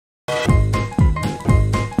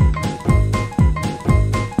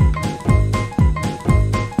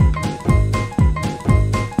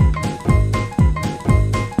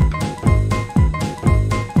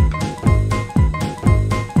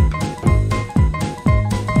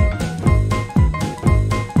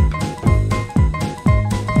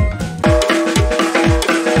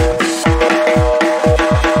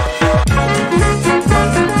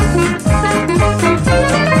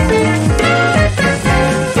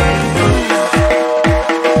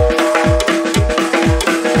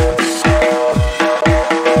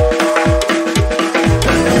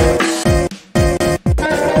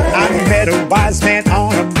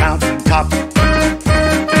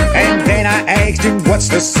asking what's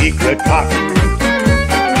the secret part.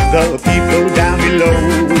 The people down below,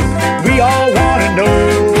 we all want to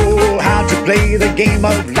know how to play the game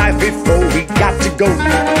of life before we got to go.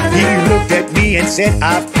 He looked at me and said,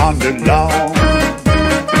 I've pondered long,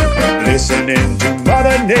 listening to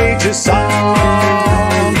Mother Nature's song.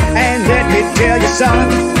 And let me tell you, son,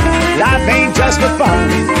 life ain't just for fun,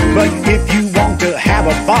 but if you want to have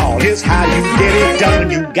a ball, here's how you get it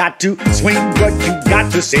done. You got to swing what you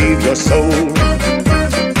got to save your soul.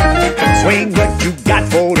 Swing what you got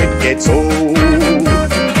for it gets old.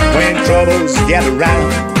 When troubles get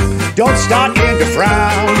around, don't start in to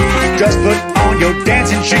frown. Just put on your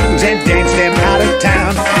dancing shoes and dance them out of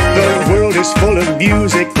town. The world is full of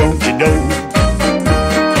music, don't you know?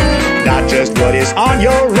 Not just what is on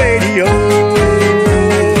your radio.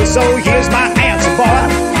 So here's my answer, boy,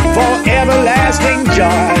 for everlasting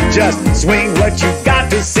joy. Just swing what you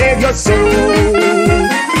got to save your soul.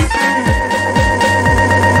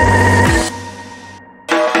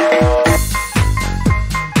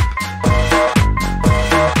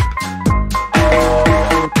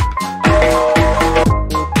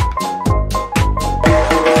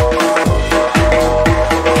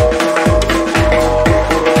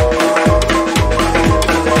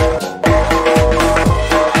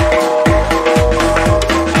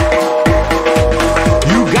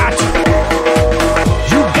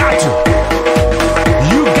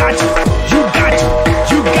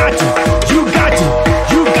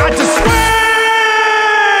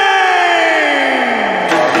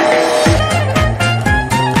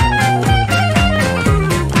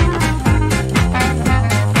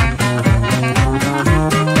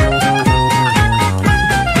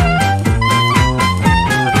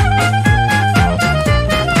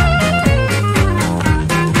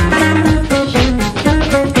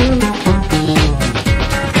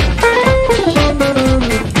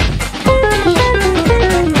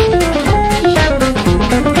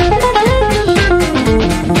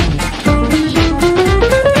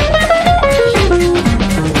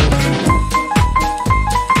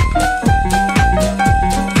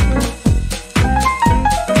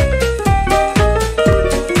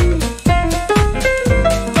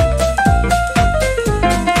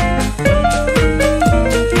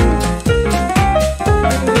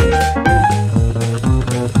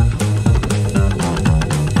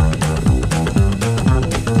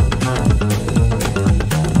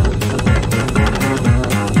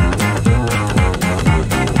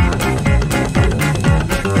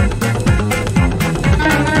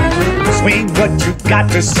 Swing what you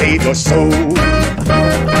got to save your soul.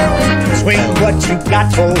 Swing what you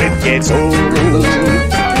got for it gets old.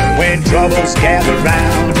 When troubles gather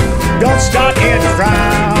round, don't start in a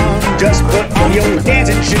frown. Just put on your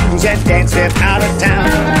dancing shoes and dance them out of town.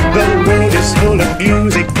 The world is full of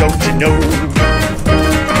music, don't you know?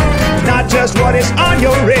 Not just what is on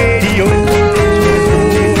your radio.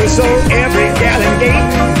 So every gal and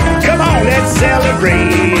gate, come on, let's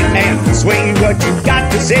celebrate and swing what you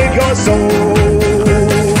got to save your soul.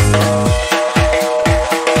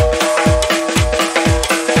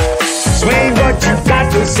 Swing what you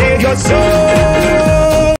got to save your soul.